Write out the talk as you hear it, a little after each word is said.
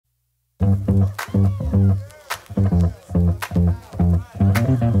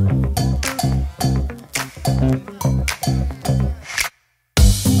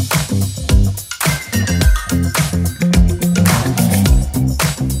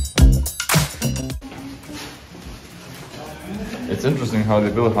It's interesting how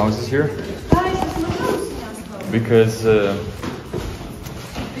they build houses here, because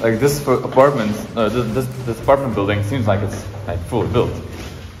like this apartment, this apartment building seems like it's like fully built,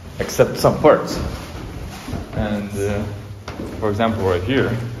 except some parts. And for example, right here,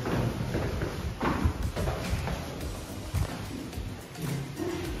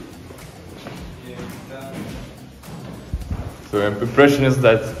 so the impression is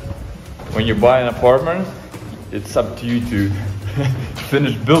that when you buy an apartment, it's up to you to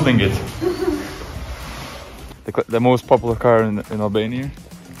finish building it. The most popular car in Albania,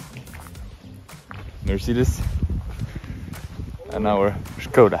 Mercedes, and our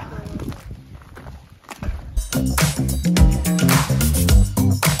Skoda.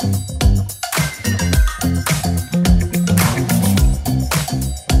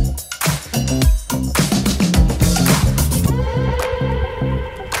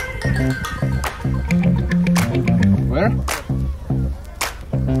 Where?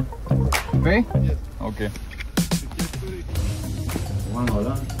 Okay? Yes. Okay. 1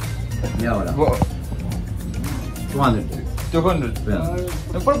 hour? Yeah, What? 200. 200? Yeah.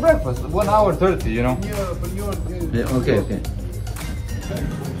 For breakfast, 1 hour 30, you know? Yeah, okay.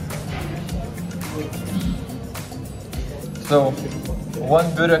 So,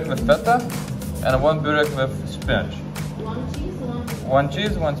 1 burek with feta and 1 burek with spinach. 1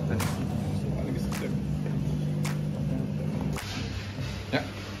 cheese, 1 spinach. Yeah.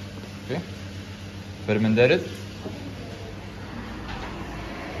 Okay. Fermented it.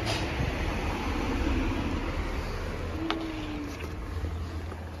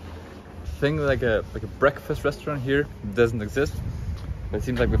 Thing like a breakfast restaurant here doesn't exist, but it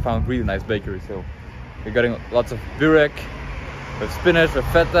seems like we found a really nice bakery. So we're getting lots of burek with spinach, with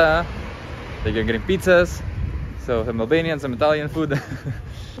feta. They're getting pizzas, so some Albanian, some Italian food.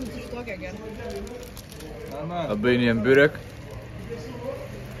 Albanian burek.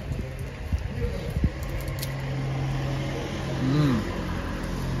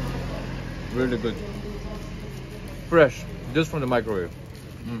 Really good. Fresh, just from the microwave.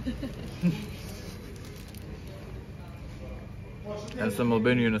 And some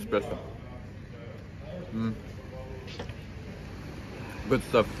Albanian espresso. Good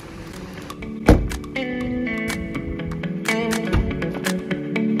stuff.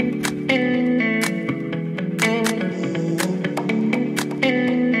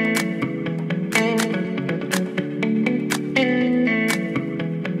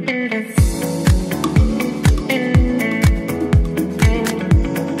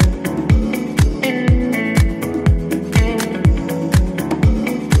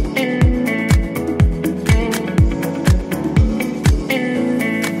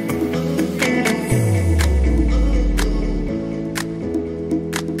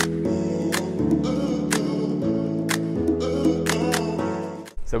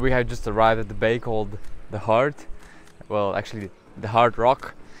 So we have just arrived at the bay called the Heart. Well, actually the Heart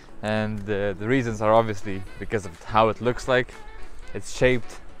Rock, and the reasons are obviously because of how it looks like. It's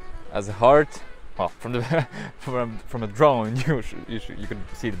shaped as a heart. Well, from the from a drone you can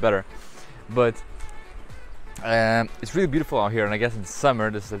see it better, but it's really beautiful out here. And I guess in summer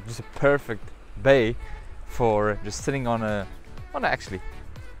this is just a perfect bay for just sitting on a actually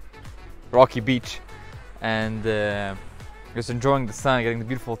rocky beach and just enjoying the sun, getting the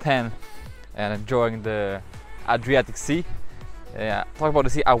beautiful tan, and enjoying the Adriatic Sea. Talk about the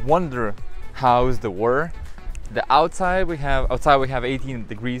sea. I wonder how's the water. The outside we have 18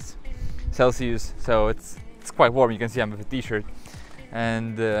 degrees Celsius, so it's quite warm. You can see I'm with a t-shirt,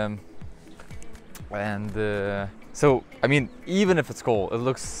 and so I mean, even if it's cold, it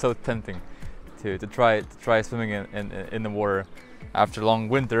looks so tempting to try swimming in the water after a long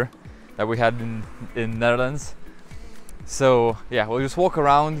winter that we had in Netherlands. So yeah, we'll just walk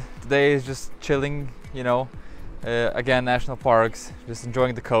around. Today is just chilling, you know. Again, national parks, just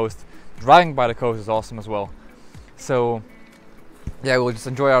enjoying the coast. Driving by the coast is awesome as well. So yeah, we'll just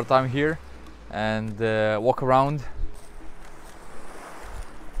enjoy our time here and walk around.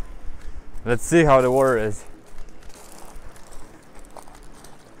 Let's see how the water is.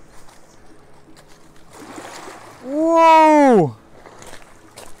 Whoa!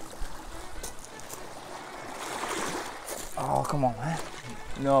 Oh, come on, man.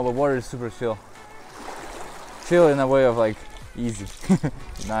 No, but water is super chill. Chill in a way of like easy.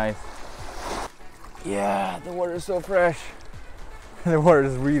 Nice. Yeah, the water is so fresh. The water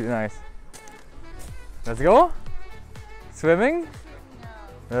is really nice. Let's go. Swimming?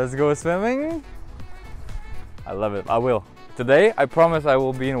 Let's go swimming. I love it. I will. Today, I promise I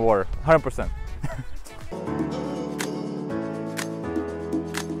will be in water. 100%.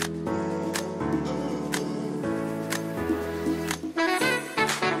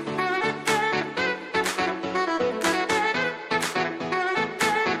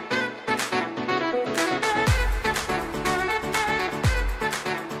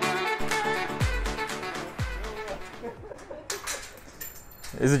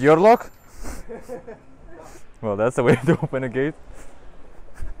 Is it your lock? Well, that's the way to open a gate.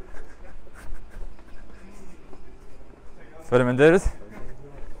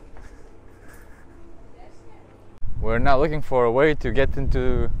 We're now looking for a way to get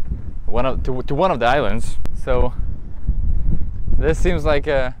into one of the islands. So this seems like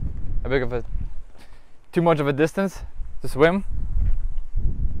a bit of a too much of a distance to swim,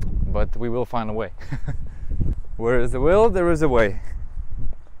 but we will find a way. Where is the will, there is a way.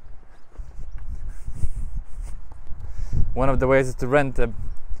 One of the ways is to rent a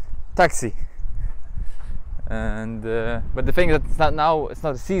taxi, and but the thing is that it's not now, it's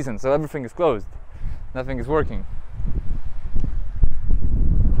not a season, so everything is closed, nothing is working.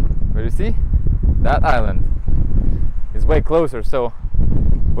 But you see, that island is way closer, so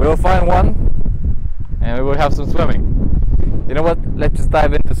we will find one and we will have some swimming. You know what, let's just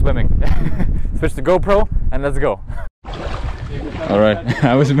dive into swimming. Switch the GoPro and let's go. Alright,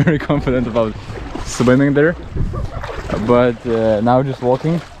 I was very confident about swimming there, but now just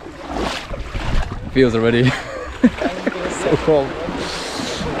walking feels already so cold.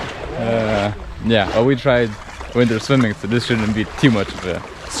 Yeah, well, we tried winter swimming, so this shouldn't be too much of a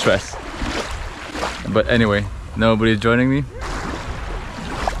stress. But anyway, nobody's joining me.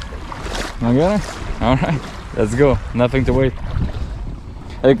 Okay, alright, let's go. Nothing to wait.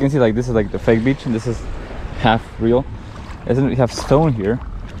 As you can see, like, this is like the fake beach and this is half real. Isn't it? You have stone here,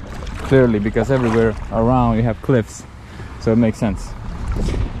 clearly, because everywhere around you have cliffs, so it makes sense.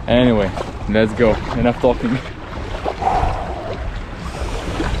 Anyway, let's go. Enough talking.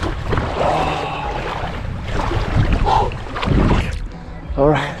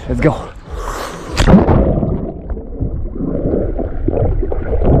 Alright, let's go.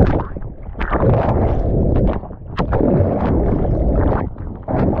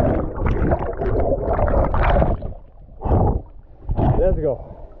 Let's go.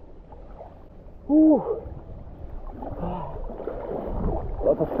 Whew.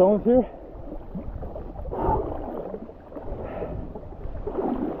 Lots of stones here.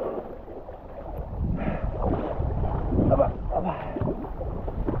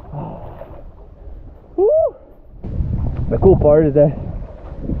 The cool part is that,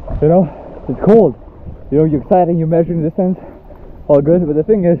 you know, it's cold. You know, you're excited, you're measuring the distance, all good. But the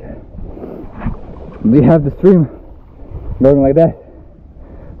thing is, we have the stream going like that.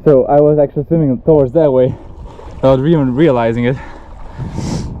 So I was actually swimming towards that way without even realizing it.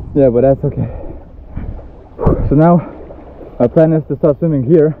 Yeah, but that's okay. So now my plan is to start swimming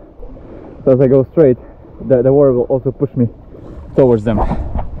here. So as I go straight, the water will also push me towards them.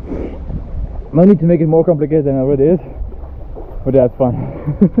 No need to make it more complicated than it already is, but that's fun.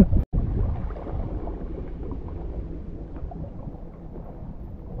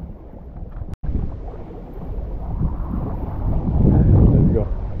 Let's go.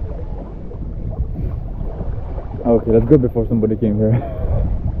 Okay, that's good before somebody came here.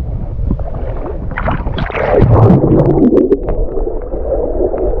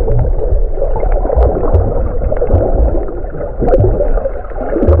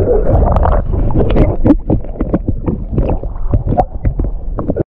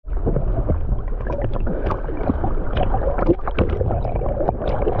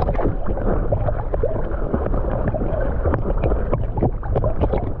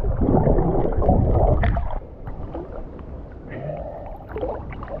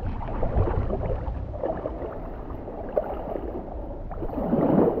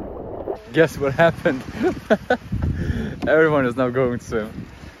 Guess what happened? Everyone is now going to swim.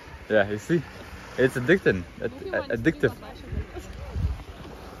 Yeah, you see? It's addictive.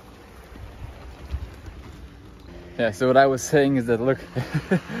 Yeah, so what I was saying is that, look,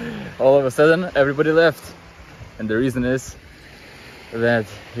 all of a sudden everybody left. And the reason is that,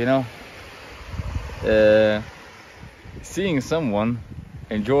 you know, seeing someone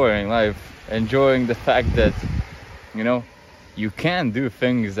enjoying life, enjoying the fact that, you know, you can do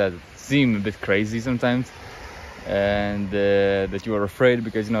things that seem a bit crazy sometimes, and that you are afraid,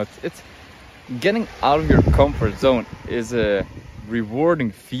 because, you know, it's getting out of your comfort zone is a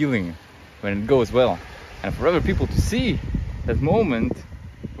rewarding feeling when it goes well, and for other people to see that moment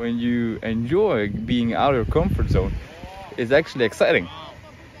when you enjoy being out of your comfort zone is actually exciting.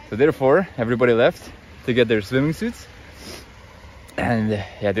 So therefore everybody left to get their swimming suits, and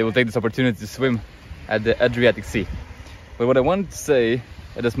yeah, they will take this opportunity to swim at the Adriatic Sea. But what I wanted to say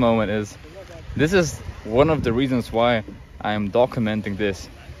at this moment is, this is one of the reasons why I'm documenting this,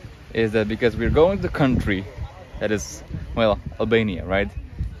 is that because we're going to the country that is, well, Albania, right?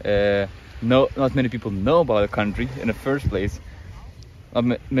 Not many people know about the country in the first place. Not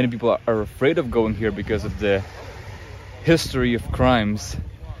many people are afraid of going here because of the history of crimes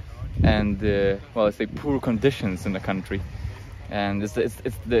and well, let's say poor conditions in the country, and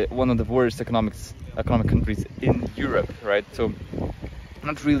it's one of the worst economic countries in Europe, right? So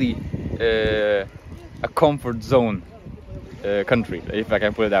not really a comfort zone country, if I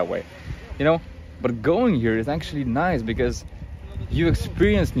can put it that way, you know. But going here is actually nice because you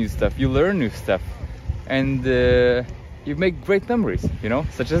experience new stuff, you learn new stuff, and you make great memories, you know,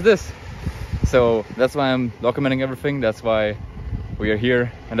 such as this. So that's why I'm documenting everything, that's why we are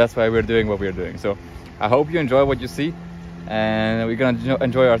here, and that's why we're doing what we're doing. So I hope you enjoy what you see, and we're gonna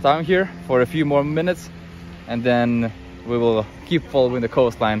enjoy our time here for a few more minutes, and then we will keep following the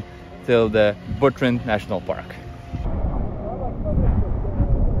coastline till the Butrint National Park.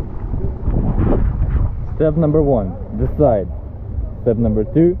 Step number 1, decide. Step number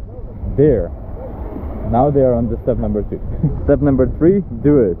 2, there. Now they are on the step number 2. Step number 3,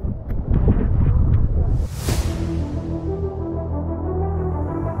 do it.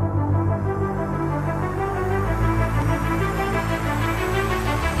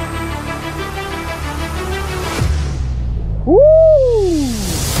 Woo!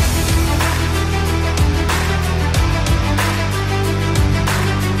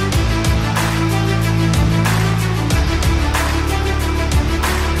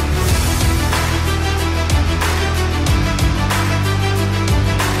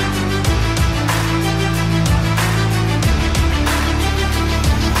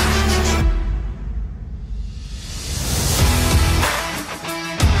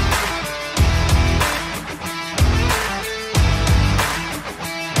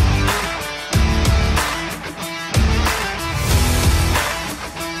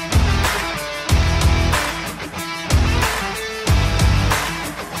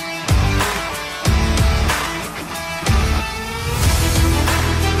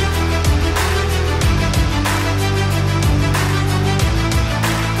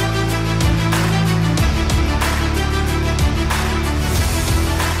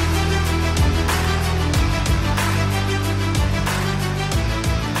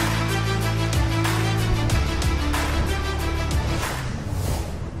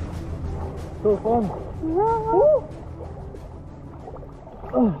 So fun! Woo!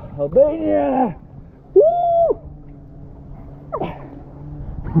 Oh, Albania! Woo!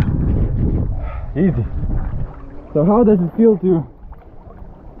 Easy. So how does it feel to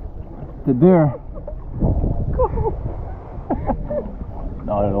dare?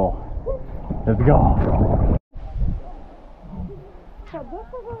 Not at all. Let's go.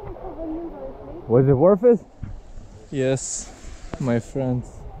 Was it worth it? Yes, my friends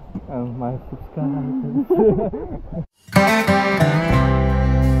and my subscribers.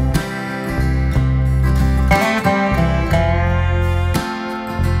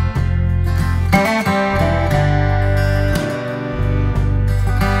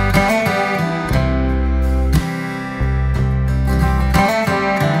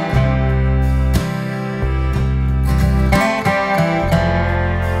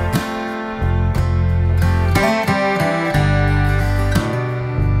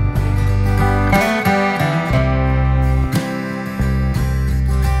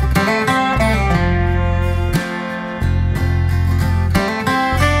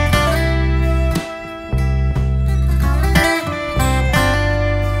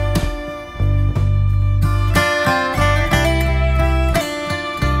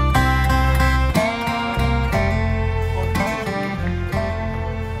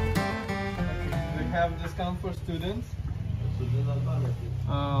 Discount for students?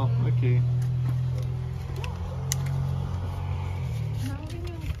 Oh, okay.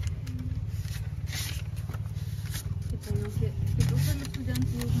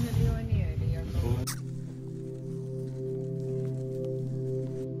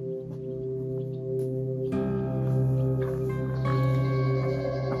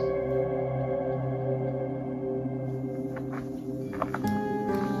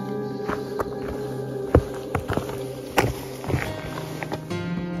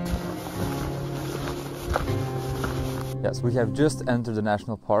 Yes, we have just entered the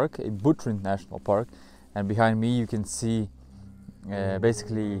national park, a Butrint National Park, and behind me you can see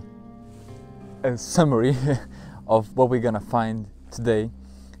basically a summary of what we're gonna find today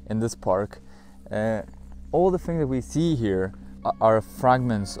in this park. All the things that we see here are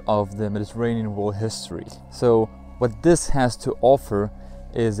fragments of the Mediterranean world history. So what this has to offer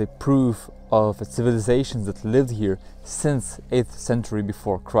is a proof of civilizations that lived here since 8th century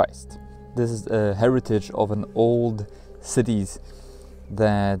before Christ. This is a heritage of an old cities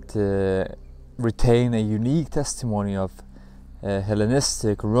that retain a unique testimony of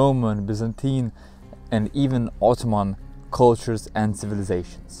Hellenistic, Roman, Byzantine and even Ottoman cultures and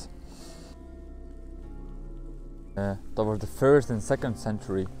civilizations. Towards the 1st and 2nd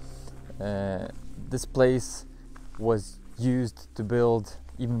century, this place was used to build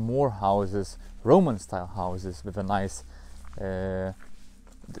even more houses, Roman style houses with a nice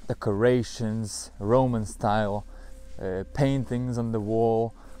decorations, Roman style paintings on the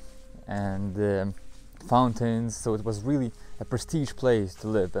wall, and fountains. So it was really a prestige place to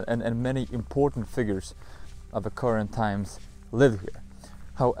live, and many important figures of the current times live here.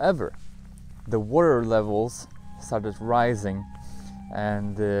 However, the water levels started rising,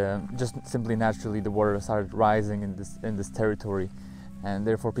 and just simply naturally the water started rising in this territory, and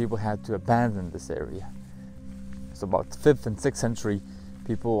therefore people had to abandon this area. So about 5th and 6th century,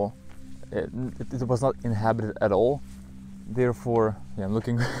 people it was not inhabited at all. Therefore, yeah, I'm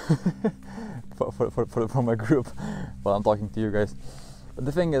looking for my group while I'm talking to you guys. But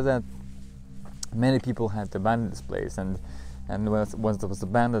the thing is that many people had to abandon this place, and once it was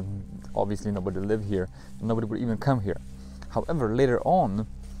abandoned, obviously nobody lived here, and nobody would even come here. However, later on,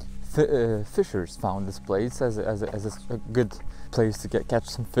 fishers found this place as a good place to catch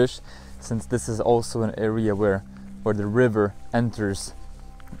some fish, since this is also an area where the river enters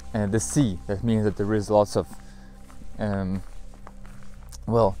the sea. That means that there is lots of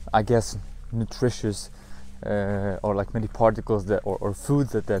well, I guess nutritious or like many particles that or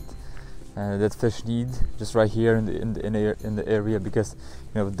foods that fish need just right here in the area, because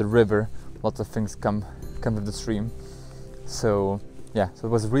the river, lots of things come with the stream. So yeah, so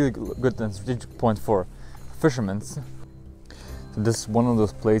it was a really good and strategic point for fishermen. So this is one of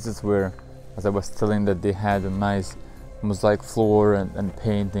those places where, as I was telling, that they had a nice mosaic floor and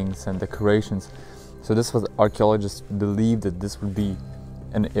paintings and decorations. So this was, archaeologists believe that this would be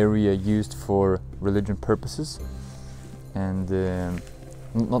an area used for religion purposes, and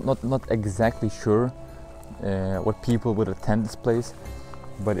not exactly sure what people would attend this place,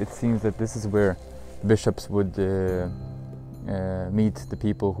 but it seems that this is where bishops would meet the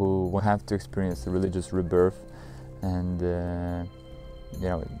people who will have to experience the religious rebirth, and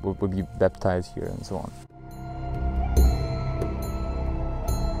would be baptized here and so on.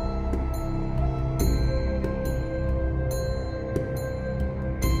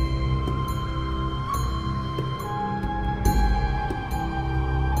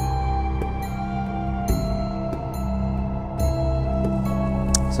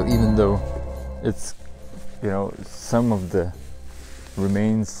 So even though it's, some of the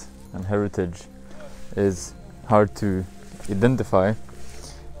remains and heritage is hard to identify,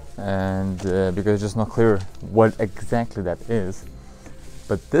 and because it's just not clear what exactly that is,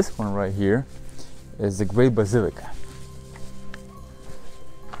 but this one right here is the Great Basilica.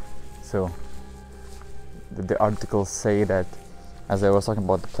 So the articles say that, as I was talking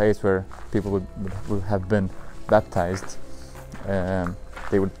about the place where people would have been baptized,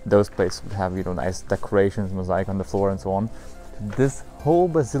 those places would have nice decorations, mosaic on the floor and so on. This whole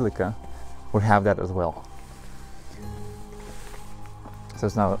basilica would have that as well. So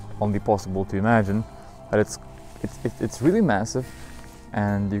it's now only possible to imagine that it's really massive,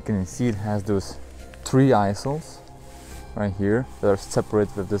 and you can see it has those 3 aisles right here that are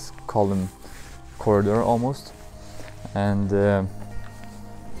separated with this column corridor almost, and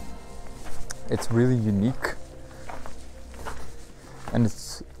it's really unique. And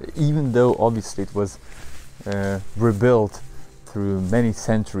it's, even though obviously it was rebuilt through many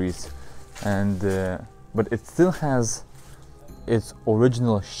centuries, and but it still has its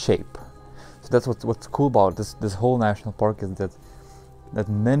original shape. So that's what's cool about this whole national park, is that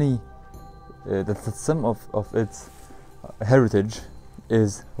many that some of its heritage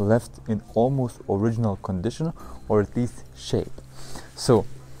is left in almost original condition, or at least shape. So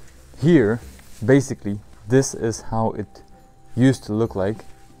here, basically, this is how it used to look like,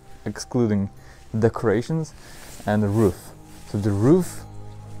 excluding decorations and the roof. So the roof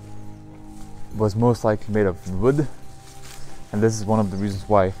was most likely made of wood, and this is one of the reasons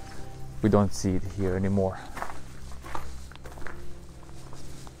why we don't see it here anymore.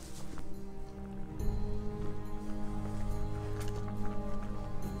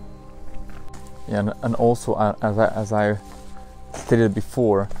 Yeah, and also as I stated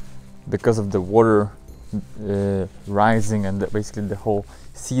before, because of the water rising and basically the whole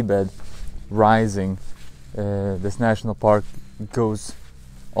seabed rising, this national park goes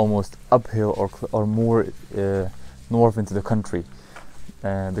almost uphill or more north into the country,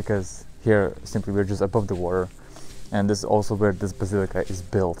 because here simply we're just above the water, and this is also where this basilica is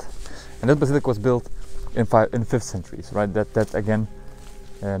built. And this basilica was built in 5th centuries, right? That again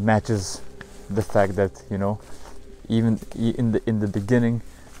matches the fact that even in the beginning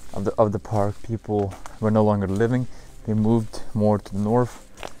of the park, people were no longer living. They moved more to the north,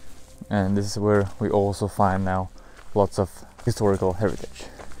 and this is where we also find now lots of historical heritage.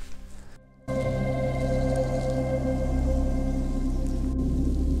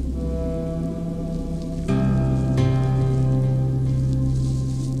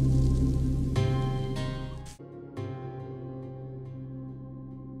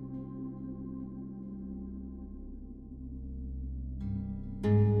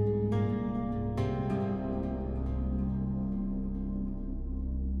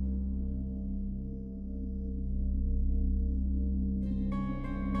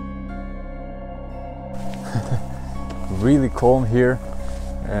 Really calm here,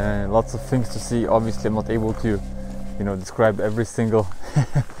 and lots of things to see. Obviously I'm not able to, you know, describe every single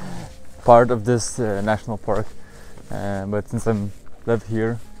part of this national park, but since I'm live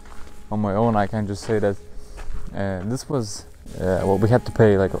here on my own, I can just say that this was well, we had to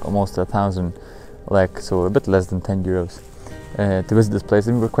pay like almost 1,000 lek, so a bit less than 10 euros to visit this place,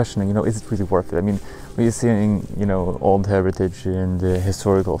 and we were questioning, you know, is it really worth it? I mean, we're seeing, you know, old heritage and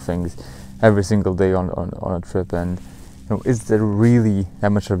historical things every single day on a trip, and you know, is there really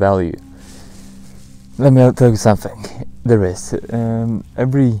that much of value? Let me tell you something. There is.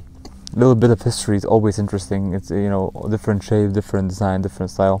 Every little bit of history is always interesting. It's, you know, different shape, different design, different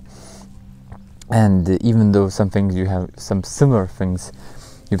style, and even though some things you have some similar things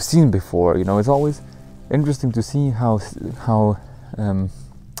you've seen before, you know, it's always interesting to see how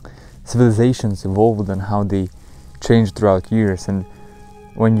civilizations evolved and how they changed throughout years. And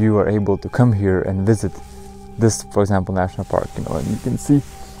when you are able to come here and visit this, for example, national park, you know, and you can see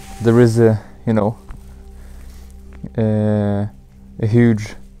there is a, you know, a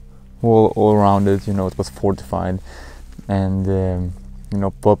huge wall all around it. You know, it was fortified and you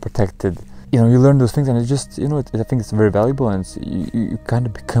know, well protected. You know, you learn those things, and it just, you know, I think it's very valuable, and it's, you kind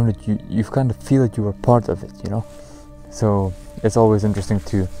of become it. You kind of feel that you are part of it. You know, so it's always interesting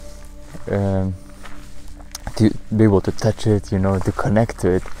to be able to touch it, you know, to connect to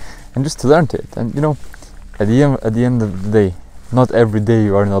it, and just to learn to it. And you know, at the end of the day, not every day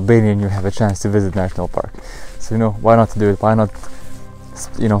you are in Albania and you have a chance to visit national park. So you know, why not do it? Why not,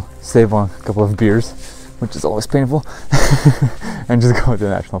 you know, save on a couple of beers, which is always painful, and just go to the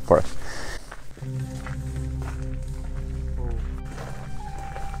national park.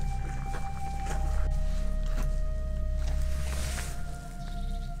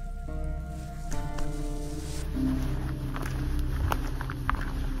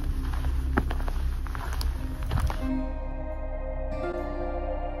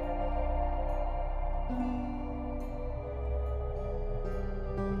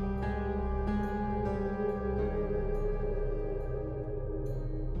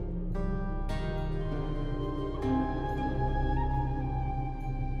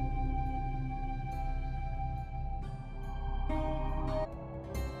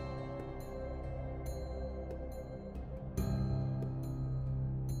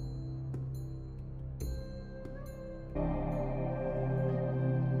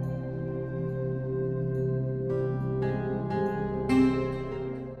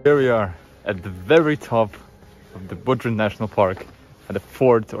 Here we are at the very top of the Butrint National Park, at the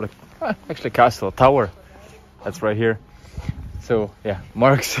fort, or actually castle, tower, that's right here. So yeah,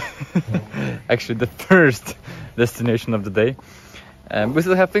 marks actually the first destination of the day. We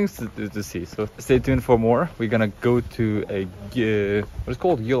still have things to see, so stay tuned for more. We're gonna go to a what is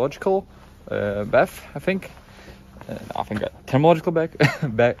called geological bath, I think. I think a thermological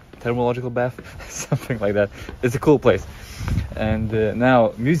bath, something like that. It's a cool place. And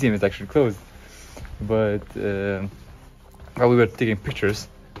now museum is actually closed, but while we were taking pictures,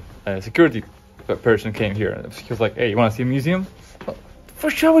 a security person came here and he was like, hey, you want to see a museum? Well, for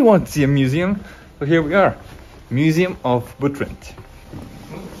sure we want to see a museum. So here we are, Museum of Butrint.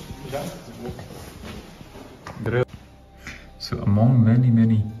 So among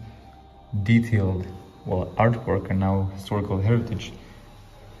many detailed, well, artwork and now historical heritage,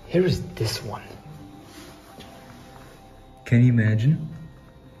 here is this one. Can you imagine?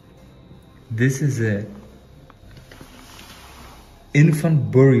 This is a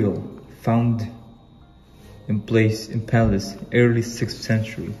infant burial found in palace, early 6th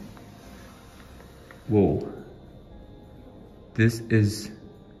century. Whoa. This is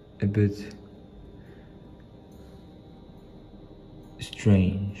a bit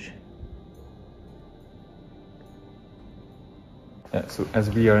strange. So as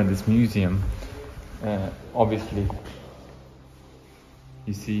we are in this museum, obviously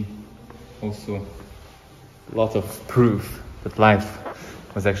you see also a lot of proof that life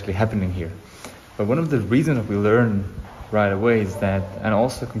was actually happening here. But one of the reasons that we learn right away is that, and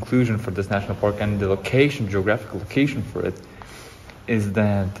also a conclusion for this national park and the location, geographical location for it, is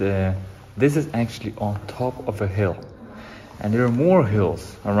that This is actually on top of a hill. And there are more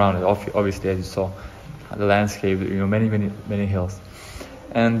hills around it, obviously, as you saw. The landscape, you know, many hills.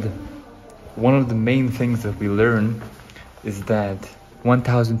 And one of the main things that we learn is that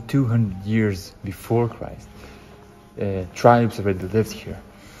 1,200 years before Christ, tribes already lived here.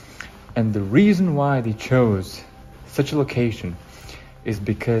 And the reason why they chose such a location is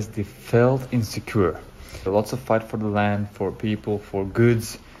because they felt insecure. Lots of fight for the land, for people, for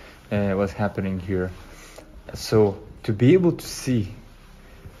goods was happening here. So to be able to see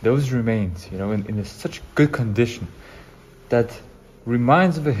those remains, you know, in such good condition, that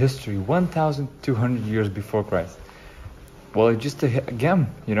reminds of a history 1,200 years before Christ. Well, it's just again,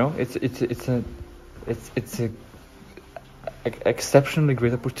 you know, it's a exceptionally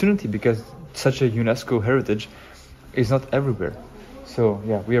great opportunity, because such a UNESCO heritage is not everywhere. So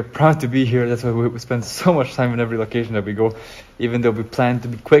yeah, we are proud to be here. That's why we spend so much time in every location that we go, even though we plan to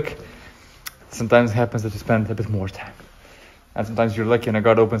be quick. Sometimes it happens that you spend a bit more time, and sometimes you're lucky and a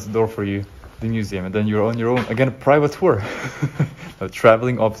guard opens the door for you, the museum, and then you're on your own again, a private tour.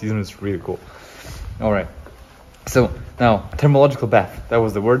 Traveling off season is really cool. All right, so now thermological bath, that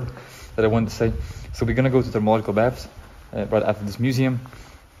was the word that I wanted to say. So we're gonna go to thermological baths right after this museum,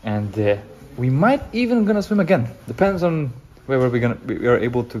 and we might even gonna swim again. Depends on where we are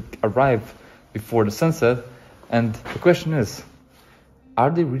able to arrive before the sunset. And the question is, are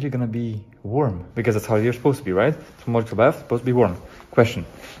they really gonna be warm? Because that's how they're supposed to be, right? Thermological bath supposed to be warm. Question.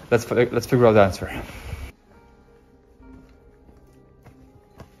 Let's figure out the answer.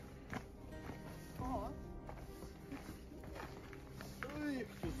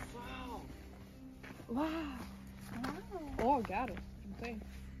 Wow. O, geras. Tai.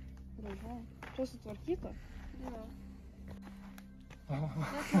 Gražu. Čia sutvarkyta.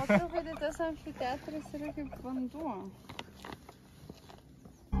 Net matau, kad tas amfiteatras yra kaip vanduo.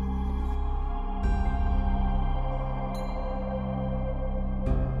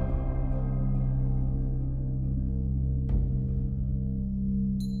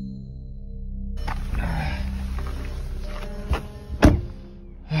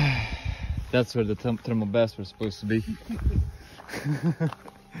 That's where the thermal baths were supposed to be.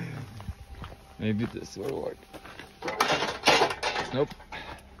 Maybe this will work. Nope.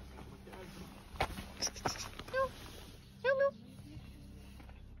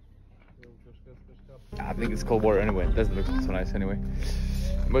 I think it's cold water anyway. It doesn't look so nice anyway.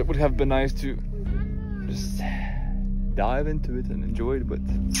 But it would have been nice to just dive into it and enjoy it, but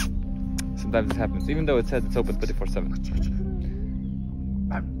sometimes it happens. Even though it said it's open 24/7.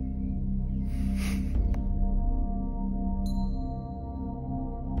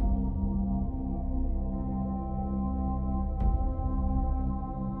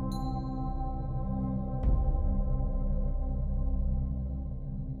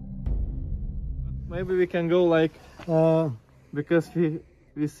 Maybe we can go like because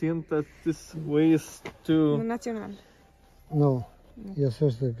we seen that this way is too National. No. Yes,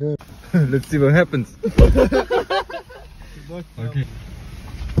 yes, they're good. Let's see what happens. Okay.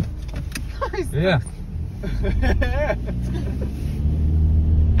 Yeah.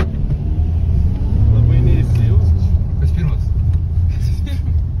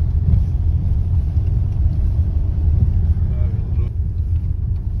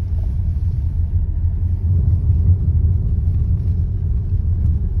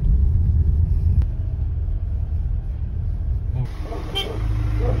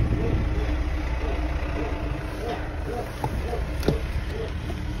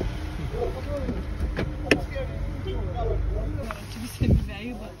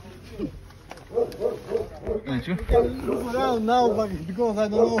 now because I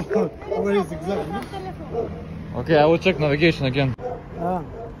don't know where is exactly. Okay, I will check navigation again.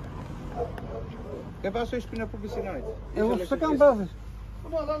 Quer para sua espina publicidade? Eu vou sacar um pedaço.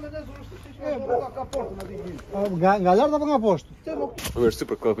 Galera tava posto. We were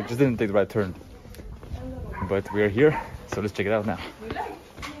super close, we just didn't take the right turn. But we are here, so let's check it out now.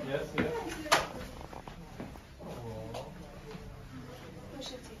 Yes, yes.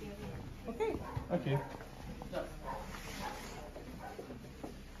 Okay. Okay.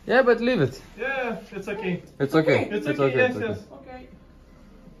 Yeah, but leave it. Yeah, it's okay. It's okay. It's okay. Yes, yes. Okay.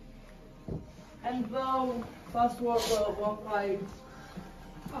 And now fast walk like.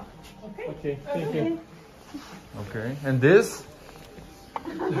 Oh, okay. Okay, thank you. Okay, and this?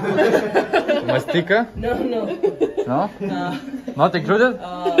 Mastika? No. No? No. Not included?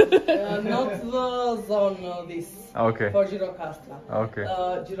 Not the zone this. Okay. For Girocastra. Okay.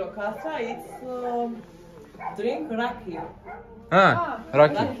 Girocastra, it's drink raki. Raki.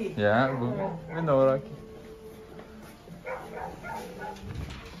 Raki. Yeah, we know Raki.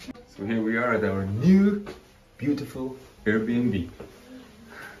 So So here we are at our new, beautiful Airbnb.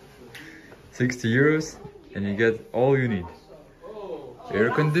 60 euros and you get all you need. Air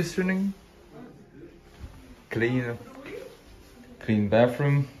conditioning, clean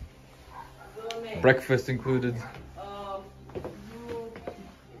bathroom, breakfast included.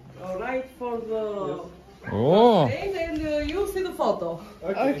 Right for the Oh, name and you see the photo.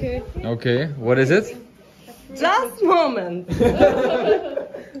 Okay. okay. What is it? Just moment.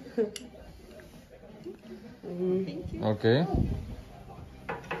 Okay.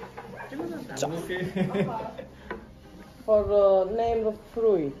 For name of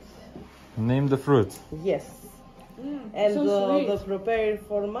fruit. Name the fruit. Yes. And the prepare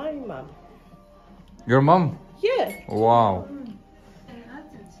for my mom. Your mom? Yeah. Wow.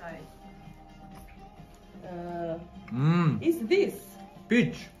 Is this?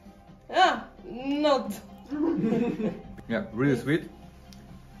 Peach. Ah, not. Yeah, really sweet.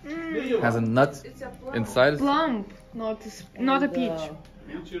 Has a nut inside. Plum, not a peach.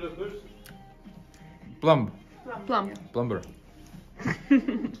 Plum. Plum. Plumber.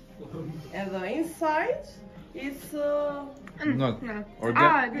 And the inside is Not. No.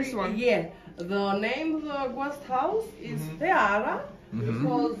 Organic. This one. yeah. The name of the guest house is Berat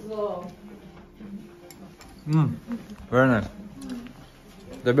because Very nice.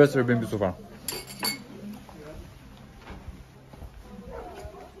 The best Airbnb so far.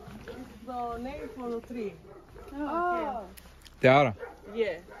 the name for the tree. Tiara.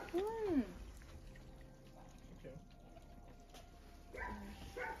 Yeah.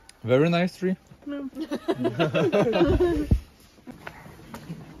 Very nice tree.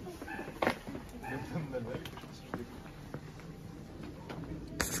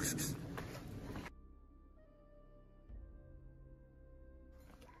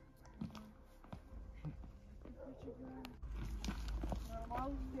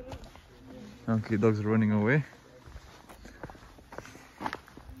 Okay, dogs are running away.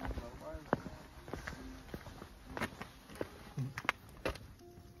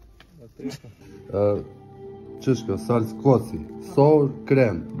 Češka, salc kosi, sour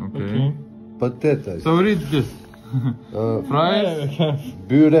krem, Okay. patates, So read this. Fries.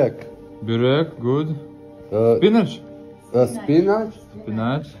 börek, Berat, good. uh, Spinach. spinach.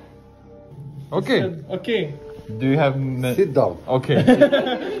 Spinach. Okay. Okay. Do you have Sit down. Okay.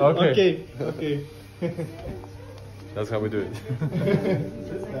 Okay. Okay. Okay. That's how we do it.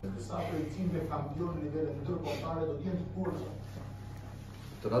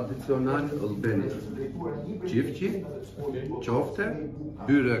 Tradicional Albanian. Çiftçi, çofte,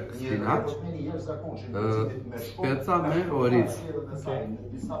 börek, spinach, speca me oriz.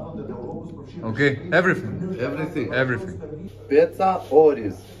 Okay. Everything. Everything. Everything. Speca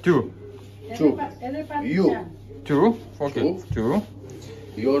oriz. Two. Two. You. Two. Okay. Two.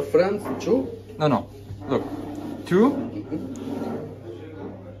 Your friends, two. No, no. Look. Two.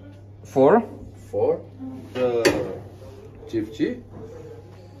 Four. Four. Çiftçi.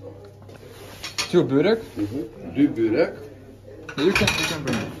 Two börek. Dy börek. You can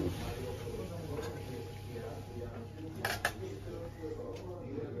bring it.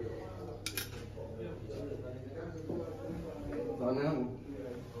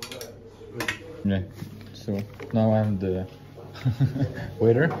 Yeah. So now I'm the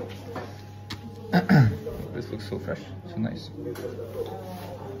waiter. This looks so fresh, so nice.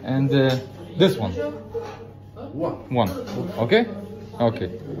 And this one. One. Okay? Okay.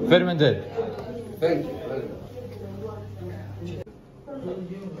 Fermented. Thank you.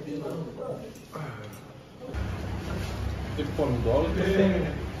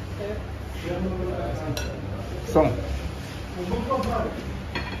 So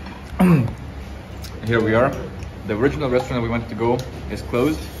here we are. The original restaurant we wanted to go is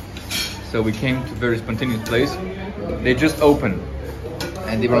closed, so we came to a very spontaneous place. They just opened,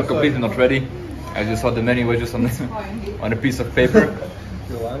 and they were completely not ready. I just saw the menu was just on on a piece of paper.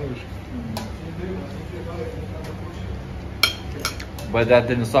 But that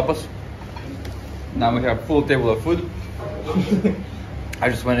didn't stop us. Now we have a full table of food. I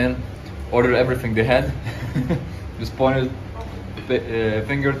just went in, ordered everything they had. Just pointed,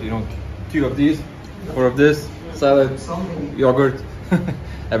 fingered, 2 of these, 4 of this, salad, yogurt,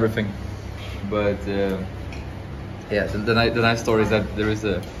 everything. But yeah, the nice story is that there is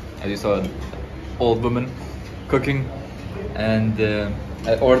as you saw, an old woman cooking, and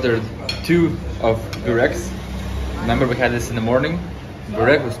I ordered 2 of bureks. Remember we had this in the morning,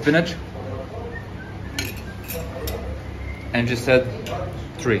 burek with spinach, and she said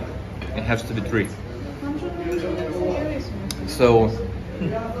 3. It has to be 3. So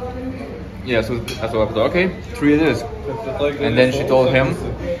yeah, so I thought, okay, 3 it is. And then she told him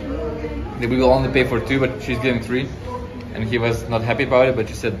we will only pay for 2, but she's giving 3, and he was not happy about it. But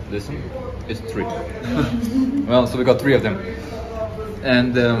she said, "Listen, it's 3." Well, so we got 3 of them,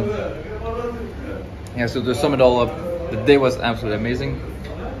 and yeah. So to sum it all up, the day was absolutely amazing,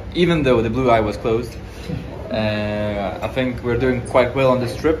 even though the Blue Eye was closed. I think we're doing quite well on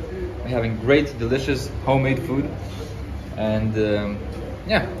this trip. We're having great, delicious homemade food, and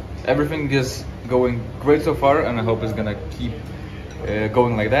yeah, everything is going great so far, and I hope it's gonna keep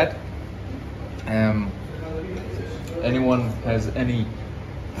going like that. Anyone has any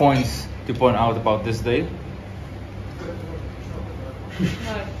points to point out about this day?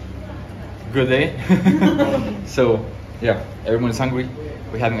 Good day. So yeah, everyone is hungry.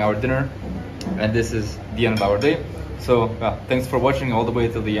 We're having our dinner, and this is the end of our day. So thanks for watching all the way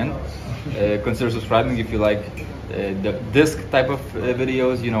till the end. Consider subscribing if you like the disc type of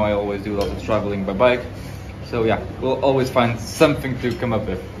videos. You know, I always do lots of traveling by bike. So yeah, we'll always find something to come up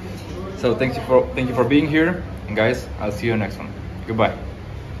with. So thank you for being here, and guys, I'll see you in the next one. Goodbye.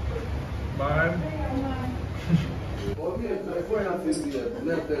 Bye.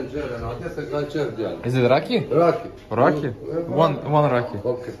 Is it Raki? Raki. Raki? One Raki.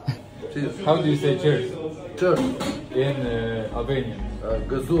 Okay. Cheers. How do you say cheers Cheers. in Albanian?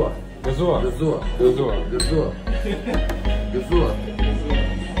 Gazua. Gazua. Gazua. Gazua. Gazua. Gazua.